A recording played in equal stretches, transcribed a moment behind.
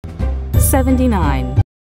79.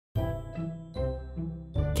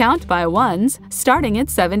 Count by ones, starting at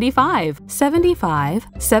 75. 75,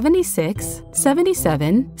 76,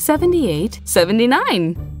 77, 78,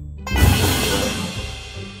 79.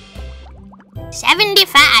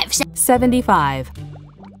 75. 75.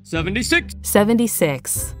 76.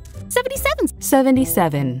 76. 77.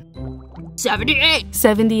 77. 78.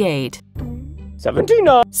 78.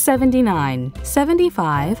 79. 79.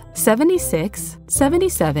 75. 76.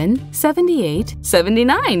 77. 78.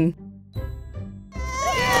 79.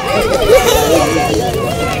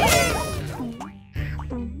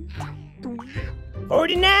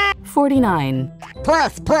 49. 49.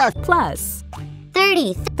 Plus. Plus.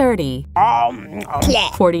 30. 30.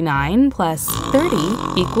 49 plus 30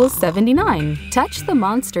 equals 79. Touch the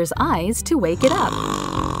monster's eyes to wake it up.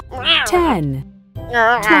 10.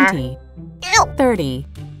 20. 30.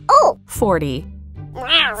 40.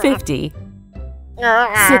 50.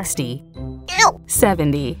 60.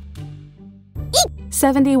 70.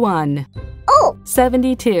 71.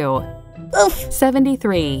 72.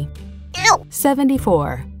 73.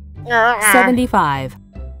 74. 75.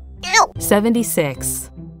 76.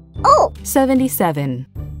 77.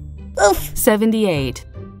 78.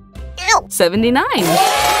 79.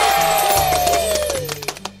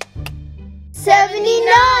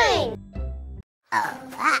 79.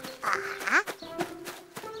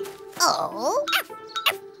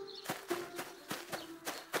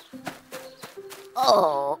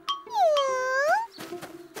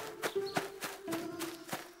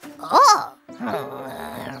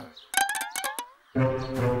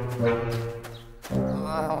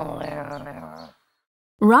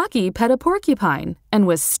 Rocky pet a porcupine and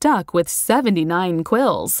was stuck with 79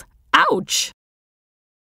 quills. Ouch!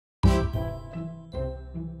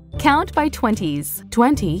 Count by 20s.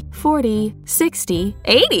 20, 40, 60,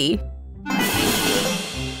 80.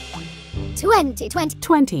 20.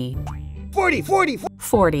 20. 40.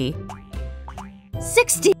 40.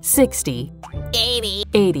 60. 60. 80.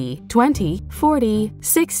 80. 20, 40,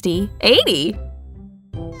 60, 80.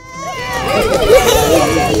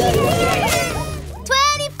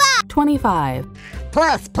 25.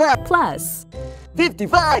 Plus. Plus.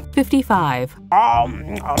 55. 55.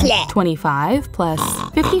 25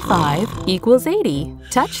 plus 55 equals 80.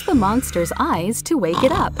 Touch the monster's eyes to wake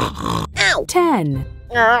it up. 10.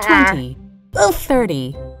 20.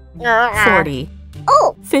 30. 40.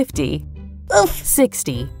 50.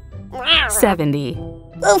 60. 70.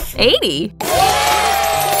 80.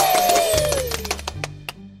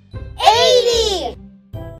 80.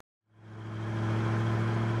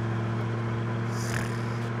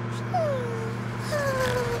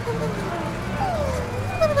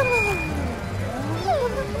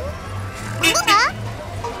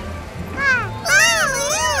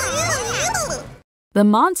 The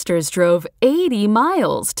monsters drove 80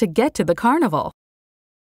 miles to get to the carnival.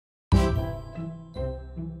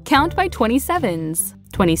 Count by 27s.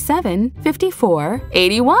 27, 54,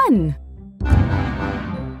 81.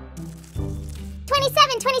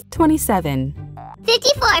 27.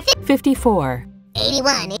 54. 54.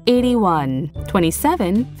 81. 81.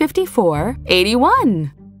 27, 54,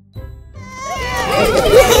 81.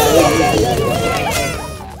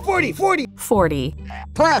 40. 40.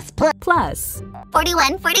 Plus. Plus.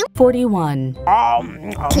 41. 41.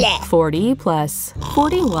 40 plus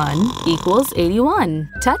 41 equals 81.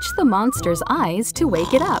 Touch the monster's eyes to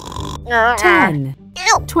wake it up. 10.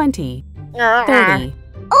 20. 30.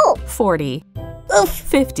 40.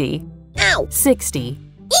 50. 60.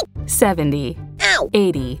 70.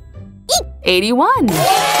 80. 81.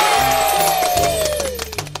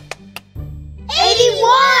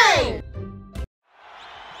 81.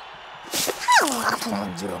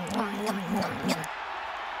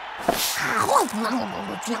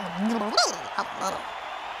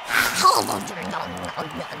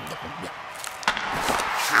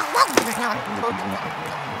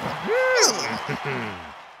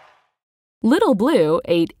 Little Blue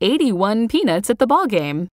ate 81 peanuts at the ball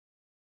game.